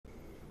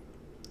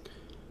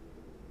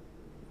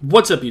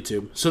What's up,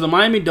 YouTube? So the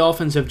Miami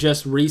Dolphins have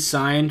just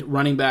re-signed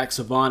running back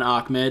Salvon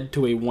Ahmed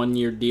to a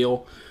one-year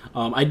deal.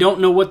 I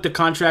don't know what the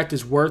contract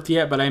is worth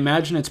yet, but I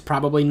imagine it's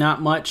probably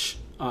not much.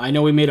 I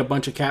know we made a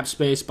bunch of cap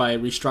space by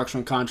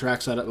restructuring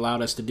contracts that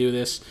allowed us to do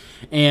this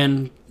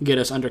and get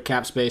us under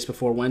cap space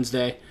before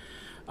Wednesday.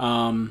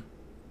 I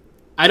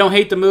don't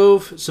hate the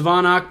move.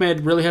 Salvon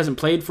Ahmed really hasn't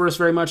played for us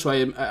very much, so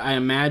I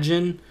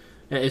imagine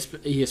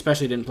he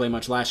especially didn't play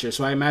much last year,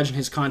 so I imagine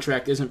his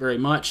contract isn't very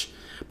much.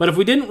 But if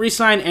we didn't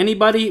re-sign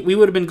anybody, we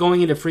would have been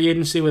going into free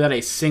agency without a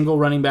single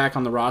running back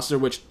on the roster,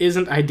 which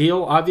isn't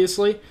ideal,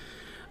 obviously.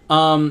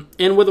 And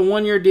with a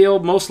one-year deal,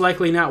 most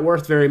likely not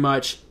worth very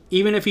much.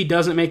 Even if he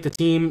doesn't make the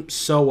team,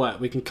 so what?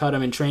 We can cut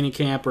him in training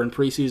camp or in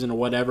preseason or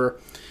whatever.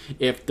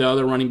 If the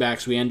other running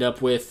backs we end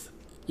up with,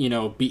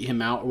 beat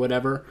him out or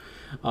whatever.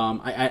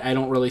 I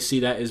don't really see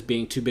that as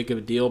being too big of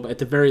a deal. But at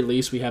the very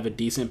least, we have a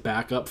decent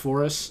backup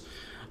for us.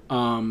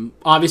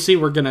 Obviously,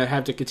 we're going to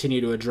have to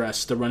continue to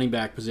address the running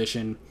back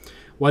position,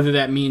 whether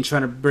that means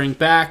trying to bring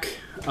back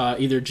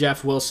either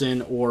Jeff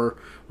Wilson or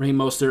Raheem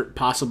Mostert,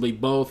 possibly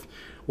both.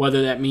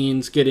 Whether that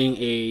means getting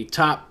a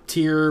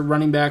top-tier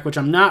running back, which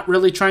I'm not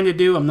really trying to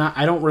do.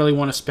 I don't really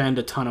want to spend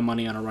a ton of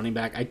money on a running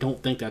back. I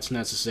don't think that's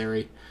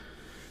necessary.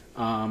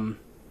 And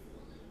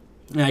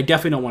I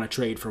definitely don't want to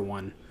trade for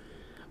one.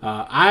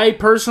 I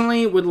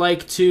personally would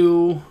like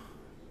to...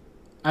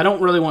 I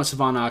don't really want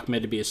Salvon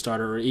Ahmed to be a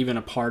starter or even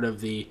a part of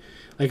the...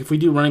 Like, if we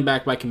do running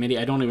back by committee,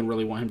 I don't even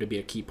really want him to be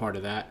a key part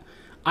of that.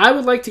 I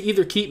would like to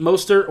either keep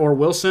Mostert or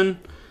Wilson,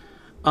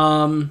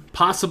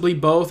 possibly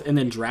both, and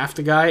then draft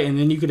a guy, and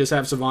then you could just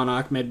have Salvon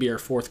Ahmed be our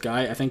fourth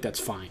guy. I think that's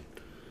fine,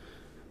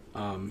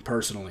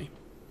 personally.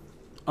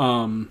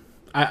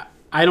 I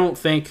don't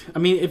think... I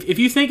mean, if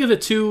you think of the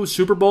two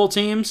Super Bowl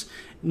teams,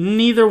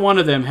 neither one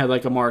of them had,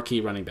 like, a marquee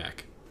running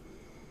back.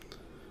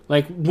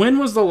 Like, when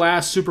was the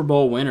last Super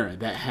Bowl winner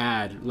that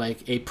had,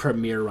 like, a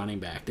premier running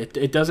back?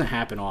 It doesn't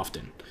happen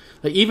often.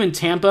 Like, even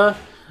Tampa,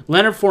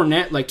 Leonard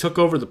Fournette, like, took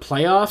over the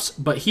playoffs,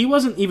 but he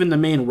wasn't even the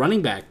main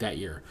running back that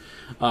year.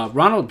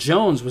 Ronald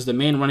Jones was the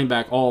main running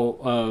back all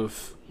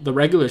of the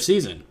regular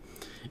season.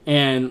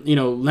 And,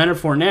 Leonard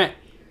Fournette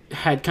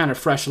had kind of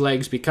fresh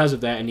legs because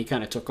of that, and he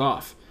kind of took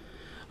off.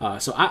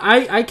 So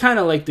I kind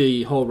of like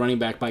the whole running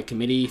back by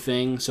committee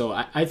thing. So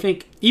I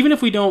think even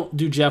if we don't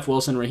do Jeff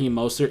Wilson, Raheem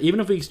Mostert,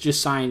 even if we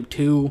just sign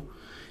two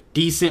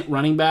decent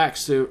running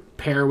backs to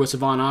pair with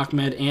Salvon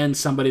Ahmed and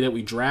somebody that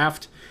we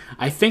draft,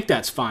 I think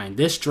that's fine.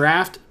 This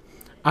draft,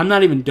 I'm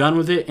not even done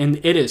with it,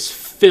 and it is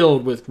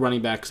filled with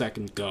running backs that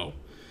can go.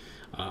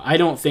 I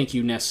don't think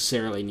you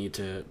necessarily need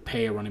to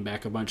pay a running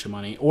back a bunch of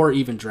money or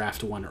even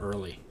draft one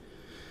early.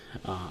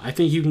 I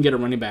think you can get a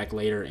running back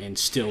later and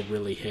still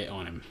really hit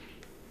on him.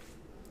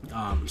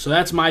 So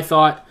that's my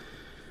thought.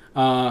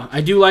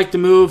 I do like the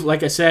move.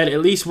 Like I said,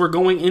 at least we're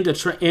going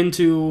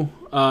into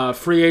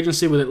free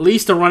agency with at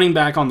least a running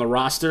back on the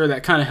roster.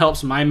 That kind of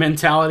helps my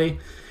mentality.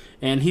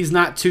 And he's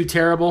not too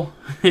terrible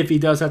if he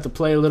does have to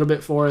play a little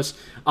bit for us.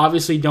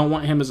 Obviously, don't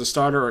want him as a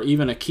starter or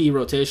even a key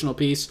rotational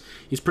piece.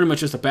 He's pretty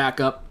much just a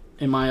backup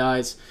in my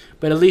eyes.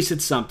 But at least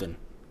it's something.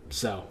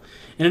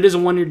 And it is a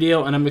one-year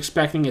deal, and I'm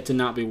expecting it to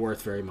not be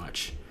worth very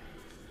much.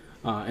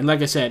 And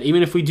like I said,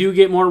 even if we do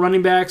get more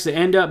running backs that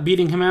end up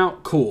beating him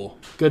out, cool.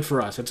 Good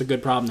for us. That's a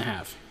good problem to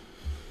have.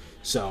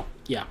 So,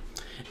 yeah.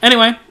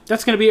 Anyway,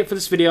 that's going to be it for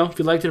this video. If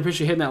you liked it, I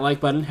appreciate hitting that like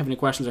button. Have any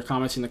questions or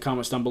comments in the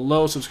comments down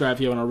below. Subscribe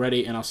if you haven't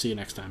already, and I'll see you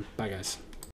next time. Bye, guys.